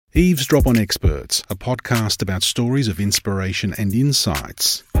Eavesdrop on Experts, a podcast about stories of inspiration and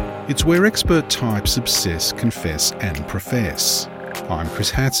insights. It's where expert types obsess, confess and profess. I'm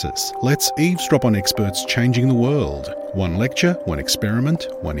Chris Hatzis. Let's eavesdrop on experts changing the world. One lecture, one experiment,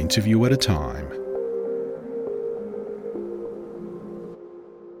 one interview at a time.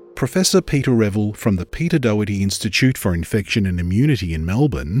 Professor Peter Revel from the Peter Doherty Institute for Infection and Immunity in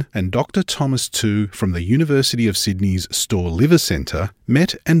Melbourne and Dr Thomas Tu from the University of Sydney's Storr Liver Centre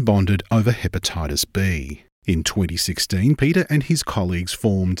met and bonded over hepatitis B. In 2016, Peter and his colleagues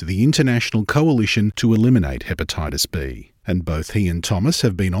formed the International Coalition to Eliminate Hepatitis B, and both he and Thomas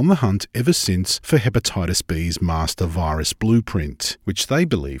have been on the hunt ever since for hepatitis B's master virus blueprint, which they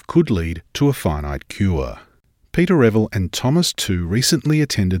believe could lead to a finite cure. Peter Revel and Thomas Tu recently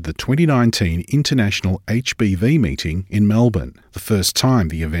attended the 2019 International HBV meeting in Melbourne, the first time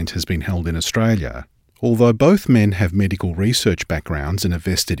the event has been held in Australia. Although both men have medical research backgrounds and a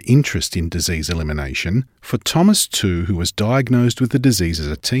vested interest in disease elimination, for Thomas Tu, who was diagnosed with the disease as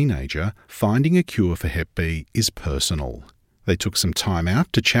a teenager, finding a cure for Hep B is personal. They took some time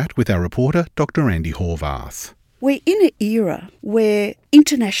out to chat with our reporter, Dr Andy Horvath. We're in an era where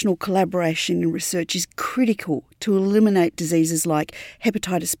international collaboration in research is critical to eliminate diseases like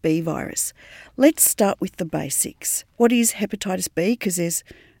hepatitis B virus. Let's start with the basics. What is hepatitis B? Because there's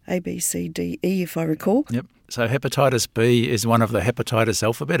A, B, C, D, E, if I recall. Yep. So hepatitis B is one of the hepatitis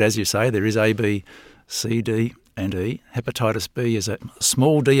alphabet. As you say, there is A, B, C, D and E. Hepatitis B is a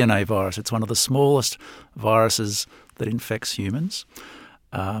small DNA virus. It's one of the smallest viruses that infects humans.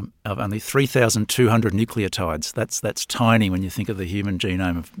 Of only 3,200 nucleotides. That's tiny when you think of the human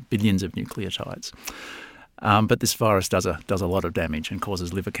genome of billions of nucleotides. But this virus does a lot of damage and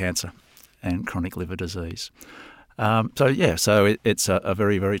causes liver cancer and chronic liver disease. So it's a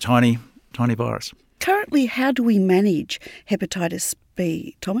very, very tiny virus. Currently, how do we manage hepatitis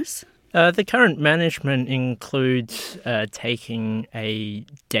B, Thomas? The current management includes taking a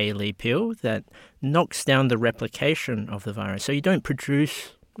daily pill that knocks down the replication of the virus. So you don't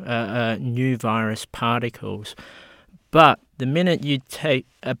produce new virus particles. But the minute you take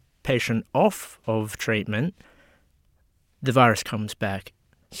a patient off of treatment, the virus comes back.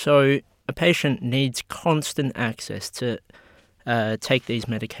 So a patient needs constant access to take these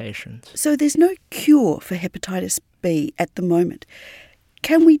medications. So there's no cure for hepatitis B at the moment.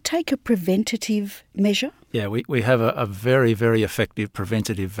 Can we take a preventative measure? Yeah, we have a very, very effective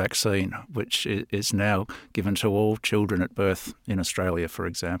preventative vaccine, which is now given to all children at birth in Australia, for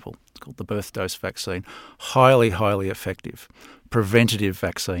example. It's called the birth dose vaccine. Highly, highly effective. Preventative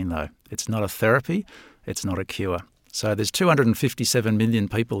vaccine, though. It's not a therapy. It's not a cure. So there's 257 million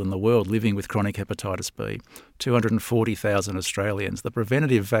people in the world living with chronic hepatitis B, 240,000 Australians. The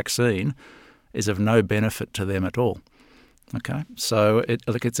preventative vaccine is of no benefit to them at all. Okay, so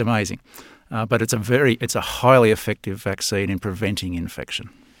it's amazing, but it's a highly effective vaccine in preventing infection.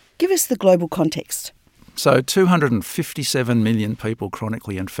 Give us the global context. So 257 million people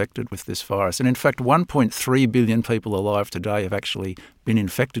chronically infected with this virus. And in fact, 1.3 billion people alive today have actually been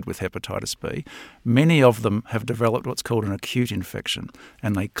infected with hepatitis B. Many of them have developed what's called an acute infection,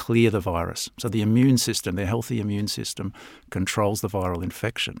 and they clear the virus. So the immune system, their healthy immune system, controls the viral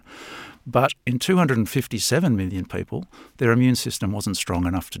infection. But in 257 million people, their immune system wasn't strong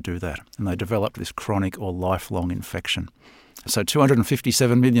enough to do that, and they developed this chronic or lifelong infection. So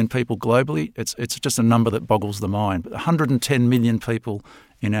 257 million people globally, it's just a number that boggles the mind. But 110 million people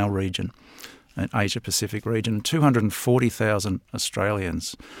in our region, an Asia-Pacific region, 240,000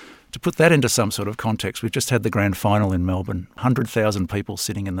 Australians. To put that into some sort of context, we've just had the grand final in Melbourne, 100,000 people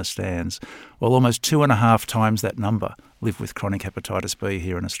sitting in the stands, while almost 2.5 times that number live with chronic hepatitis B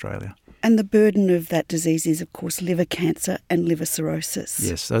here in Australia. And the burden of that disease is, of course, liver cancer and liver cirrhosis.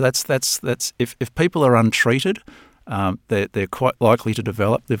 Yes, so that's if people are untreated, they're quite likely to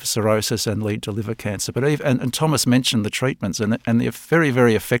develop liver cirrhosis and lead to liver cancer. But and Thomas mentioned the treatments, and the very,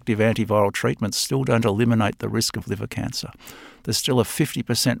 very effective antiviral treatments still don't eliminate the risk of liver cancer. There's still a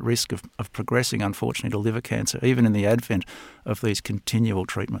 50% risk of progressing, unfortunately, to liver cancer, even in the advent of these continual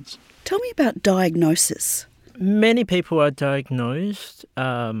treatments. Tell me about diagnosis. Many people are diagnosed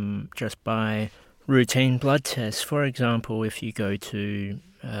just by routine blood tests. For example, if you go to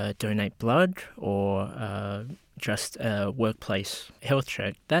donate blood or just a workplace health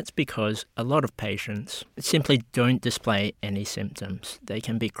check, that's because a lot of patients simply don't display any symptoms. They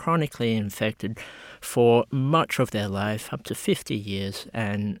can be chronically infected for much of their life, up to 50 years,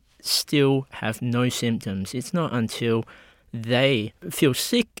 and still have no symptoms. It's not until they feel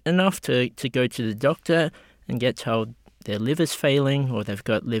sick enough to go to the doctor and get told their liver's failing or they've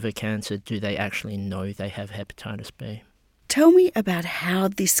got liver cancer, do they actually know they have hepatitis B. Tell me about how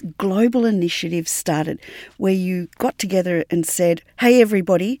this global initiative started, where you got together and said, hey,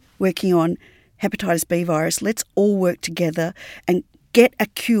 everybody working on hepatitis B virus, let's all work together and get a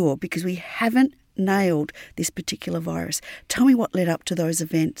cure because we haven't nailed this particular virus. Tell me what led up to those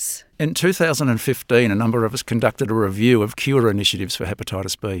events. In 2015, a number of us conducted a review of cure initiatives for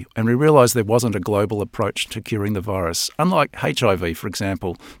hepatitis B, and we realised there wasn't a global approach to curing the virus. Unlike HIV, for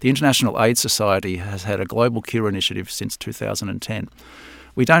example, the International AIDS Society has had a global cure initiative since 2010.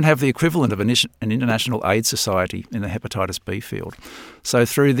 We don't have the equivalent of an International AIDS Society in the hepatitis B field. So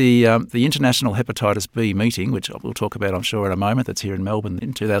through the International Hepatitis B meeting, which we'll talk about, I'm sure, in a moment, that's here in Melbourne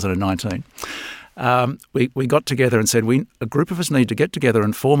in 2019, we got together and said a group of us need to get together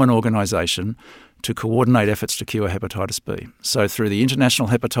and form an organisation to coordinate efforts to cure hepatitis B. So through the International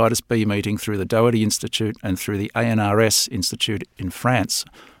Hepatitis B meeting, through the Doherty Institute and through the ANRS Institute in France,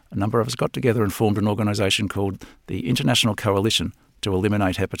 a number of us got together and formed an organisation called the International Coalition to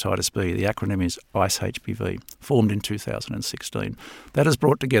Eliminate Hepatitis B. The acronym is ICE-HBV, formed in 2016. That has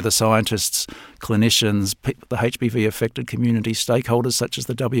brought together scientists, clinicians, the HBV-affected community, stakeholders such as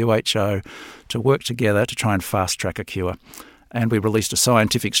the WHO, to work together to try and fast-track a cure. And we released a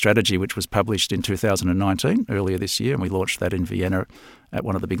scientific strategy which was published in 2019, earlier this year, and we launched that in Vienna at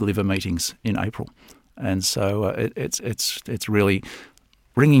one of the big liver meetings in April. And so it's really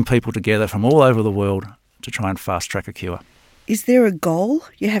bringing people together from all over the world to try and fast-track a cure. Is there a goal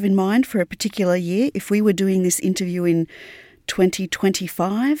you have in mind for a particular year? If we were doing this interview in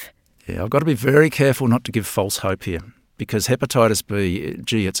 2025? Yeah, I've got to be very careful not to give false hope here, because hepatitis B,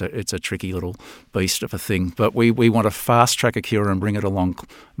 it's a tricky little beast of a thing. But we want to fast-track a cure and bring it along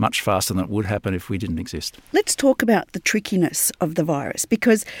much faster than it would happen if we didn't exist. Let's talk about the trickiness of the virus,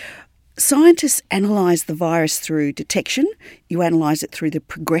 because scientists analyse the virus through detection, you analyse it through the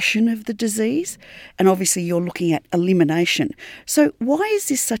progression of the disease, and obviously you're looking at elimination. So why is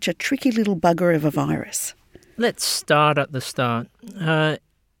this such a tricky little bugger of a virus? Let's start at the start.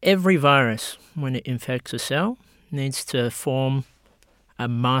 Every virus, when it infects a cell, needs to form a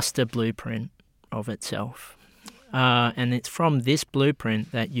master blueprint of itself. And it's from this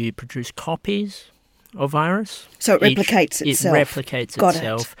blueprint that you produce copies of virus. So it replicates itself. It replicates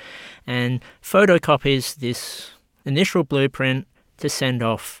itself and photocopies this initial blueprint to send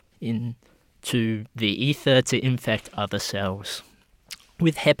off into the ether to infect other cells.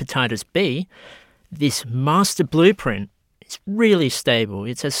 With hepatitis B, this master blueprint is really stable.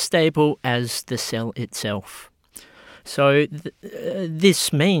 It's as stable as the cell itself. So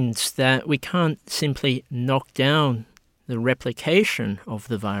this means that we can't simply knock down the replication of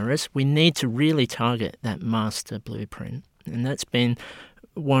the virus. We need to really target that master blueprint. And that's been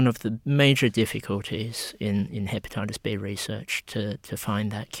one of the major difficulties in hepatitis B research to find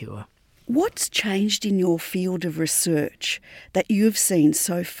that cure. What's changed in your field of research that you've seen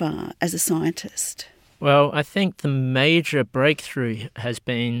so far as a scientist? Well, I think the major breakthrough has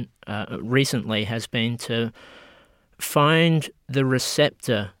been recently to find the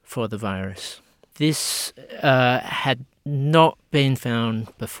receptor for the virus. This had not been found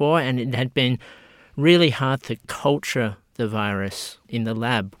before, and it had been really hard to culture the virus in the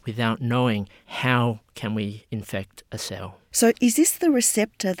lab without knowing how can we infect a cell. So is this the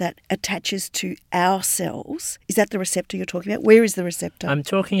receptor that attaches to our cells? Is that the receptor you're talking about? Where is the receptor? I'm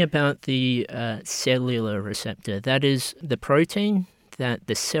talking about the cellular receptor. That is the protein that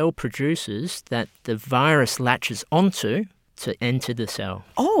the cell produces that the virus latches onto to enter the cell.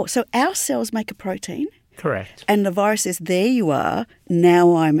 Oh, so our cells make a protein? Correct. And the virus says, there you are,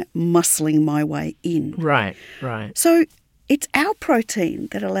 now I'm muscling my way in. Right. So it's our protein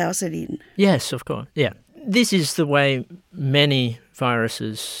that allows it in? Yes, of course, yeah. This is the way many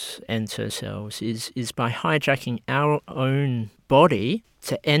viruses enter cells, is by hijacking our own body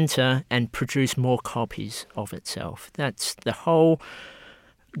to enter and produce more copies of itself. That's the whole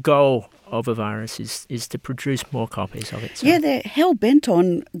goal of a virus is to produce more copies of itself. Yeah, they're hell-bent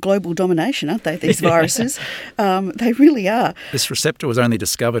on global domination, aren't they, these viruses? They really are. This receptor was only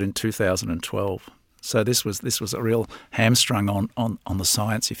discovered in 2012. So this was a real hamstrung on the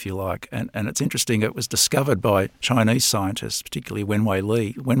science, if you like. And it's interesting, it was discovered by Chinese scientists, particularly Wenwei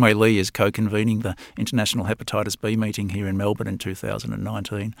Li. Wenwei Li is co-convening the International Hepatitis B meeting here in Melbourne in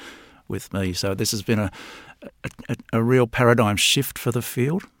 2019 with me. So this has been a real paradigm shift for the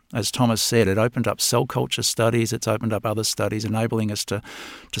field. As Thomas said, it opened up cell culture studies, it's opened up other studies, enabling us to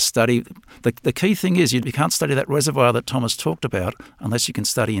study. The key thing is you can't study that reservoir that Thomas talked about unless you can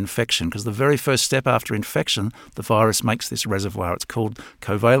study infection, because the very first step after infection, the virus makes this reservoir. It's called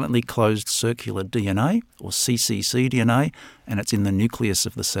covalently closed circular DNA, or cccDNA, and it's in the nucleus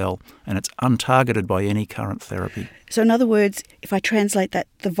of the cell, and it's untargeted by any current therapy. So in other words, if I translate that,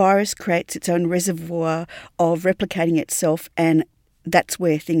 the virus creates its own reservoir of replicating itself, and that's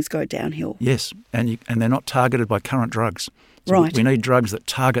where things go downhill. Yes, and they're not targeted by current drugs. So right. We need drugs that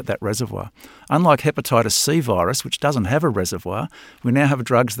target that reservoir. Unlike hepatitis C virus, which doesn't have a reservoir, we now have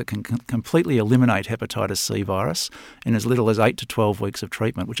drugs that can completely eliminate hepatitis C virus in as little as 8 to 12 weeks of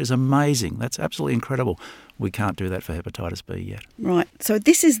treatment, which is amazing. That's absolutely incredible. We can't do that for hepatitis B yet. Right. So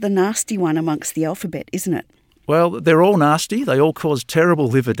this is the nasty one amongst the alphabet, isn't it? Well, they're all nasty. They all cause terrible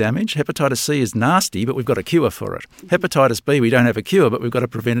liver damage. Hepatitis C is nasty, but we've got a cure for it. Hepatitis B, we don't have a cure, but we've got a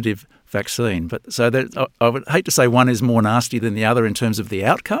preventative vaccine. But so I would hate to say one is more nasty than the other in terms of the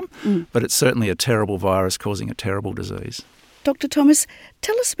outcome, but it's certainly a terrible virus causing a terrible disease. Dr. Thomas,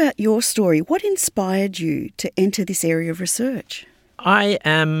 tell us about your story. What inspired you to enter this area of research? I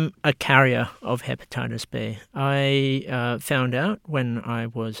am a carrier of hepatitis B. I found out when I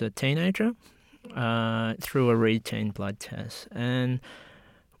was a teenager through a routine blood test. And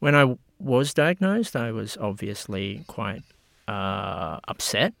when I was diagnosed, I was obviously quite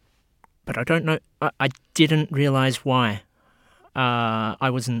upset, but I don't know, I didn't realise why. I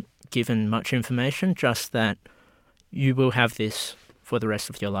wasn't given much information, just that you will have this for the rest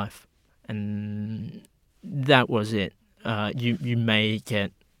of your life. And that was it. You may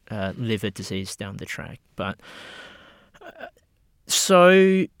get liver disease down the track. But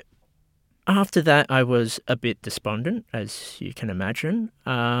so after that, I was a bit despondent, as you can imagine.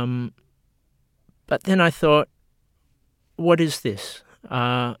 But then I thought, what is this?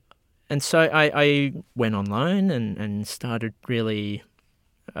 And so I went online and started really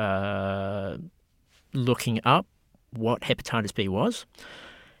looking up what hepatitis B was.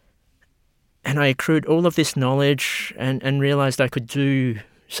 And I accrued all of this knowledge and realised I could do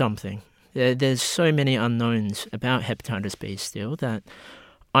something. There's so many unknowns about hepatitis B still that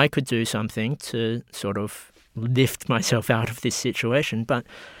I could do something to sort of lift myself out of this situation. But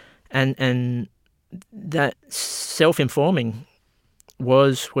and that self-informing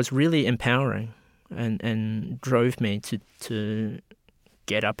was really empowering and drove me to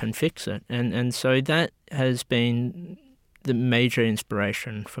get up and fix it. And so that has been the major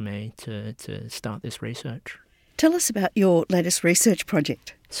inspiration for me to start this research. Tell us about your latest research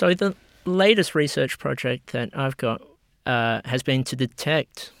project. So the latest research project that I've got has been to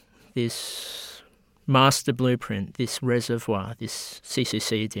detect this master blueprint, this reservoir, this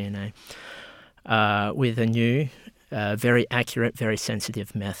cccDNA, with a new, very accurate, very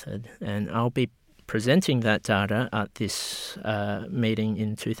sensitive method. And I'll be presenting that data at this meeting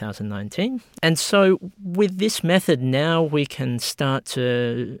in 2019. And so with this method now we can start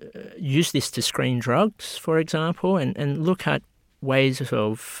to use this to screen drugs, for example, and look at ways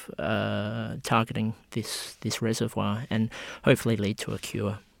of targeting this reservoir and hopefully lead to a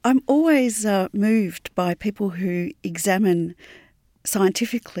cure. I'm always moved by people who examine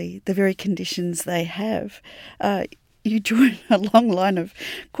scientifically the very conditions they have. You join a long line of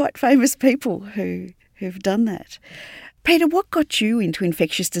quite famous people who've done that. Peter, what got you into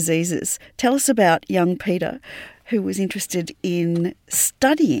infectious diseases? Tell us about young Peter, who was interested in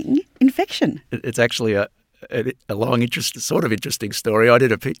studying infection. It's actually a long, interesting story. I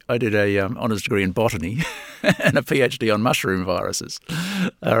did a honours degree in botany and a PhD on mushroom viruses.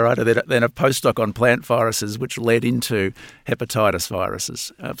 All right, and then a postdoc on plant viruses, which led into hepatitis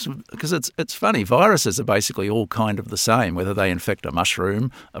viruses. Because it's funny, viruses are basically all kind of the same, whether they infect a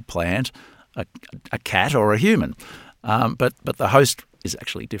mushroom, a plant, a cat, or a human. But the host is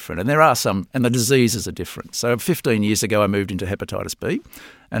actually different, and there are some, and the diseases are different. So 15 years ago, I moved into hepatitis B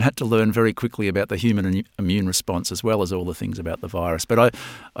and had to learn very quickly about the human immune response as well as all the things about the virus. But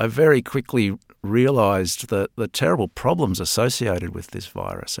I very quickly realised the terrible problems associated with this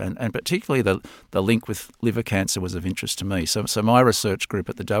virus, and particularly the link with liver cancer was of interest to me. So my research group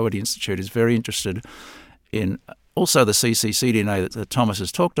at the Doherty Institute is very interested in also the cccDNA that Thomas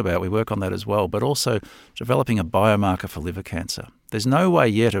has talked about. We work on that as well, but also developing a biomarker for liver cancer. There's no way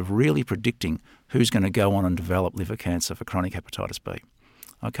yet of really predicting who's going to go on and develop liver cancer for chronic hepatitis B.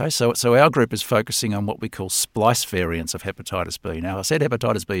 Okay, so our group is focusing on what we call splice variants of hepatitis B. Now, I said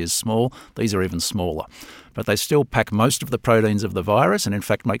hepatitis B is small. These are even smaller. But they still pack most of the proteins of the virus and, in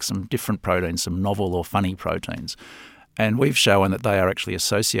fact, make some different proteins, some novel or funny proteins. And we've shown that they are actually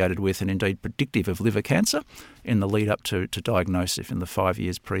associated with and indeed predictive of liver cancer in the lead up to diagnosis in the 5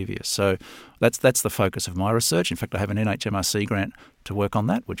 years previous. So that's the focus of my research. In fact, I have an NHMRC grant to work on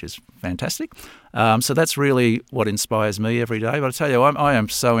that, which is fantastic. So that's really what inspires me every day. But I tell you, I am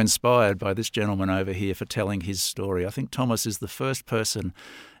so inspired by this gentleman over here for telling his story. I think Thomas is the first person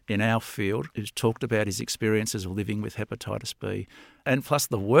in our field who's talked about his experiences of living with hepatitis B, and plus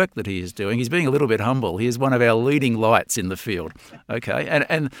the work that he is doing. He's being a little bit humble. He is one of our leading lights in the field, okay?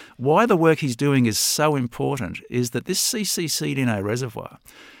 And why the work he's doing is so important is that this cccDNA reservoir,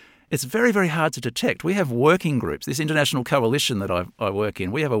 it's very, very hard to detect. We have working groups. This international coalition that I work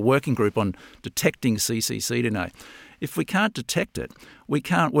in, we have a working group on detecting cccDNA. If we can't detect it, we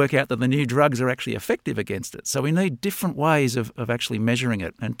can't work out that the new drugs are actually effective against it. So we need different ways of actually measuring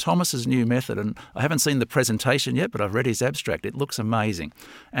it. And Thomas's new method, and I haven't seen the presentation yet, but I've read his abstract. It looks amazing.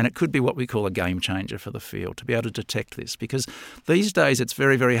 And it could be what we call a game changer for the field to be able to detect this, because these days it's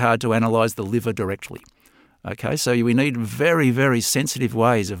very, very hard to analyse the liver directly. Okay, so we need very, very sensitive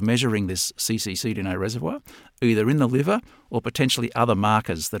ways of measuring this cccDNA reservoir, either in the liver or potentially other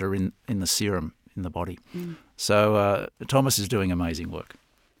markers that are in the serum in the body. So Thomas is doing amazing work.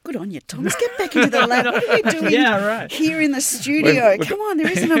 Good on you, Thomas. Get back into the lab. What are you doing here in the studio? Come on,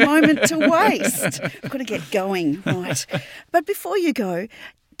 there isn't a moment to waste. We've got to get going, right? But before you go,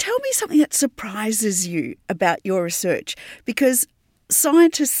 tell me something that surprises you about your research, because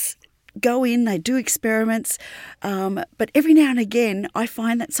scientists go in, they do experiments, but every now and again I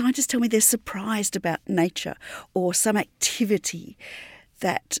find that scientists tell me they're surprised about nature or some activity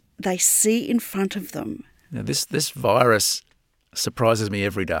that they see in front of them. Now, this virus surprises me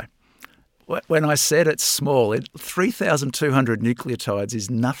every day. When I said it's small, 3,200 nucleotides is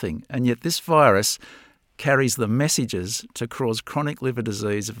nothing, and yet this virus carries the messages to cause chronic liver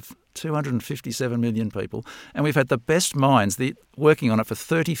disease of 257 million people. And we've had the best minds working on it for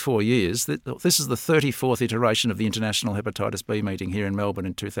 34 years. This is the 34th iteration of the International Hepatitis B meeting here in Melbourne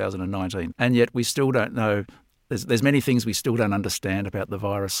in 2019. And yet we still don't know. There's many things we still don't understand about the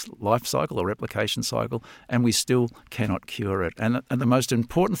virus life cycle or replication cycle, and we still cannot cure it. And the most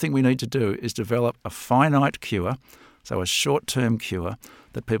important thing we need to do is develop a finite cure, so a short-term cure,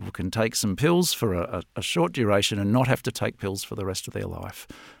 that people can take some pills for a short duration and not have to take pills for the rest of their life.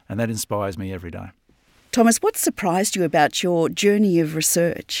 And that inspires me every day. Thomas, what surprised you about your journey of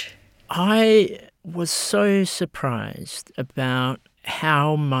research? I was so surprised about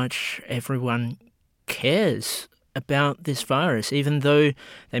how much everyone cares about this virus, even though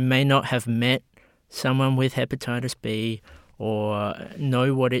they may not have met someone with hepatitis B or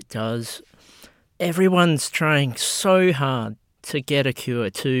know what it does. Everyone's trying so hard to get a cure,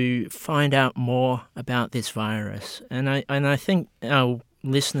 to find out more about this virus. And I think our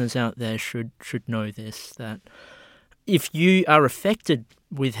listeners out there should know this, that if you are affected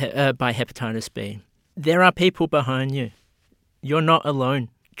by hepatitis B, there are people behind you. You're not alone.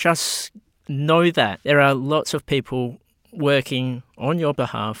 Just know that. There are lots of people working on your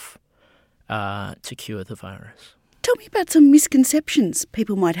behalf to cure the virus. Tell me about some misconceptions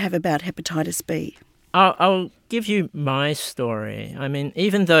people might have about hepatitis B. I'll give you my story. I mean,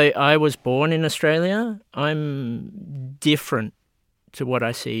 even though I was born in Australia, I'm different to what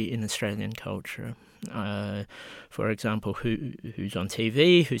I see in Australian culture. For example, who's on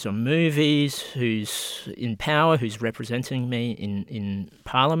TV, who's on movies, who's in power, who's representing me in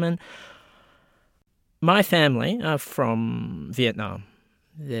Parliament. My family are from Vietnam.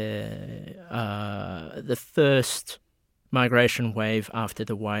 The first migration wave after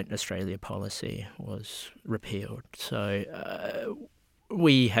the White Australia policy was repealed. So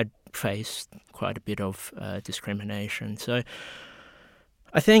we had faced quite a bit of discrimination. So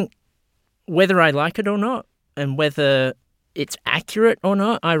I think whether I like it or not, and whether it's accurate or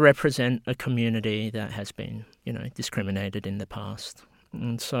not, I represent a community that has been, discriminated in the past.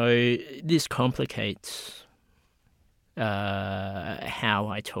 And so this complicates how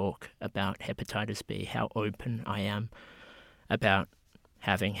I talk about hepatitis B, how open I am about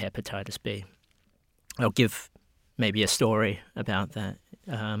having hepatitis B. I'll give maybe a story about that.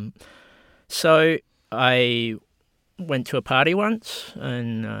 So I went to a party once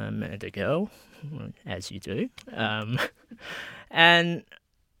and met a girl, as you do, and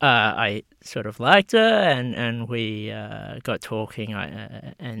I sort of liked her, and we got talking,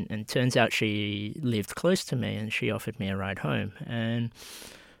 and turns out she lived close to me, and she offered me a ride home. And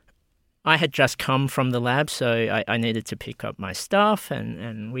I had just come from the lab, so I needed to pick up my stuff,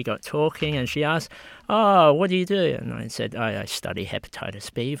 and we got talking, and she asked, "Oh, what do you do?" And I said, I study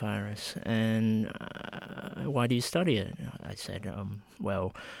hepatitis B virus. And why do you study it? I said,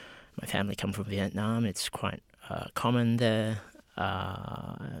 well, my family come from Vietnam. It's quite common there.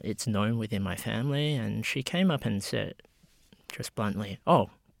 It's known within my family. And she came up and said, just bluntly, "Oh,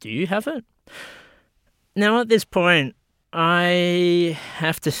 do you have it?" Now, at this point, I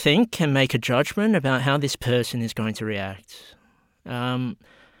have to think and make a judgment about how this person is going to react.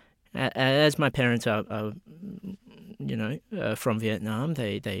 As my parents are from Vietnam,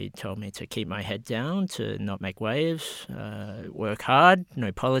 they told me to keep my head down, to not make waves, work hard,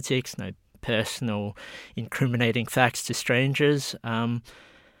 no politics, no personal incriminating facts to strangers. And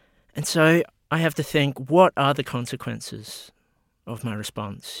so I have to think, what are the consequences of my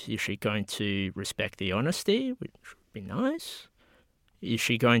response? Is she going to respect the honesty, which would be nice? Is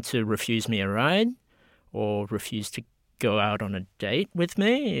she going to refuse me a ride or refuse to go out on a date with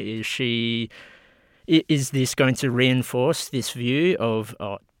me? Is this going to reinforce this view of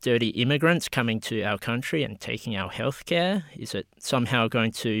dirty immigrants coming to our country and taking our healthcare? Is it somehow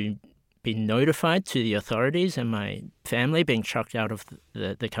going to be notified to the authorities and my family being chucked out of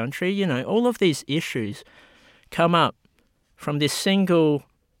the country? All of these issues come up from this single,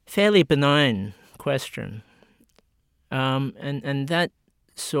 fairly benign question. And that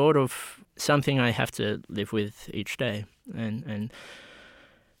sort of something I have to live with each day. And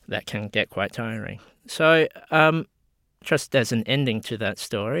that can get quite tiring. So just as an ending to that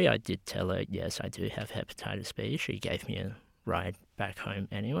story, I did tell her, yes, I do have hepatitis B. She gave me a ride back home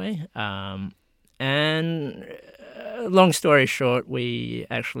anyway. And long story short, we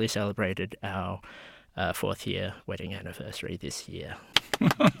actually celebrated our 4th year wedding anniversary this year.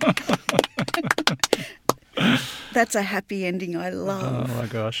 That's a happy ending I love. Oh, my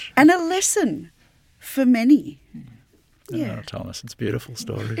gosh. And a lesson for many. Yeah. Oh, Thomas, it's a beautiful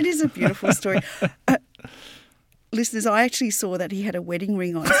story. It is a beautiful story. Listeners, I actually saw that he had a wedding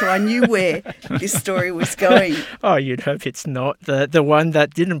ring on, so I knew where this story was going. Oh, you'd hope it's not the one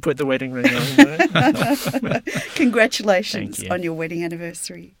that didn't put the wedding ring on. Congratulations on your wedding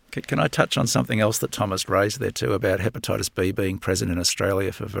anniversary. Can I touch on something else that Thomas raised there too about hepatitis B being present in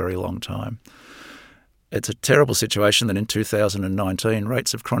Australia for a very long time? It's a terrible situation that in 2019,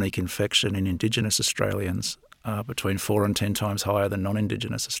 rates of chronic infection in Indigenous Australians are between 4 and 10 times higher than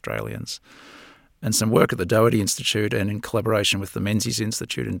non-Indigenous Australians. And some work at the Doherty Institute and in collaboration with the Menzies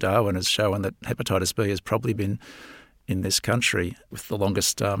Institute in Darwin has shown that hepatitis B has probably been in this country with the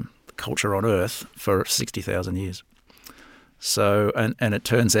longest culture on Earth for 60,000 years. So, and it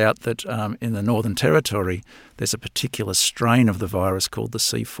turns out that in the Northern Territory, there's a particular strain of the virus called the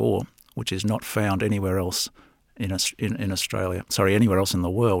C4, which is not found anywhere else in Australia. Anywhere else in the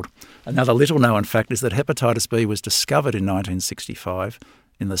world. Another little-known fact is that hepatitis B was discovered in 1965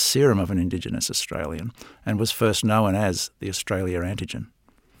 in the serum of an Indigenous Australian and was first known as the Australia antigen.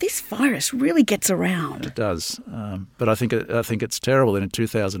 This virus really gets around. It does, but I think it's terrible that in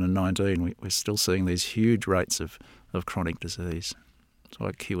 2019 we're still seeing these huge rates of chronic disease. That's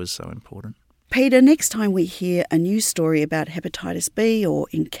why cure is so important. Peter, next time we hear a news story about hepatitis B or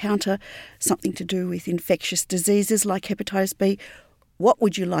encounter something to do with infectious diseases like hepatitis B, what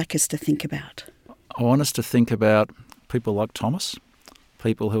would you like us to think about? I want us to think about people like Thomas,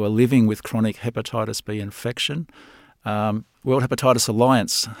 people who are living with chronic hepatitis B infection. World Hepatitis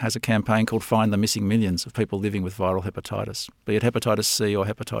Alliance has a campaign called Find the Missing Millions of people living with viral hepatitis, be it hepatitis C or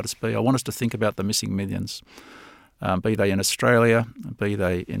hepatitis B. I want us to think about the missing millions. Be they in Australia, be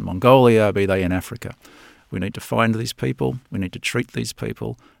they in Mongolia, be they in Africa. We need to find these people, we need to treat these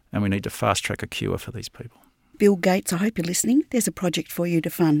people, and we need to fast-track a cure for these people. Bill Gates, I hope you're listening. There's a project for you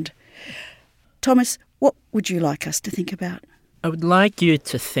to fund. Thomas, what would you like us to think about? I would like you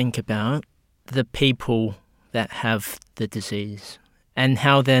to think about the people that have the disease and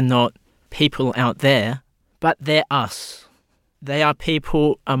how they're not people out there, but they're us. They are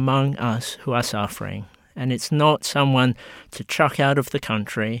people among us who are suffering. And it's not someone to chuck out of the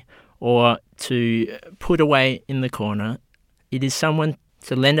country or to put away in the corner. It is someone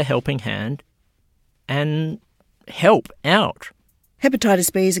to lend a helping hand and help out.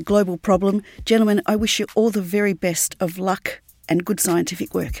 Hepatitis B is a global problem. Gentlemen, I wish you all the very best of luck and good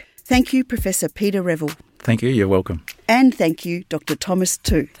scientific work. Thank you, Professor Peter Revel. Thank you, you're welcome. And thank you, Dr. Thomas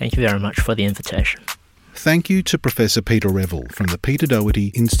Tu. Thank you very much for the invitation. Thank you to Professor Peter Revel from the Peter Doherty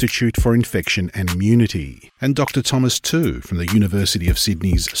Institute for Infection and Immunity and Dr. Thomas Tu from the University of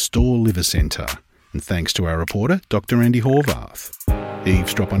Sydney's Storr Liver Centre. And thanks to our reporter, Dr. Andy Horvath.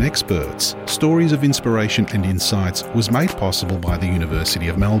 Eavesdrop on Experts, Stories of Inspiration and Insights was made possible by the University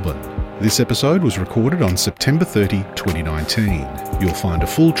of Melbourne. This episode was recorded on September 30, 2019. You'll find a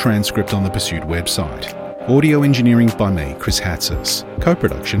full transcript on the Pursuit website. Audio engineering by me, Chris Hatzis.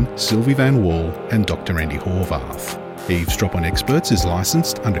 Co-production, Sylvie Van Wall and Dr. Andy Horvath. Eavesdrop on Experts is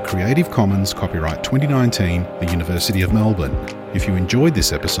licensed under Creative Commons Copyright 2019, the University of Melbourne. If you enjoyed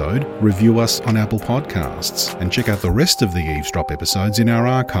this episode, review us on Apple Podcasts and check out the rest of the Eavesdrop episodes in our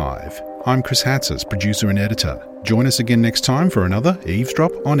archive. I'm Chris Hatzis, producer and editor. Join us again next time for another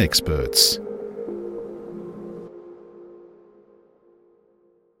Eavesdrop on Experts.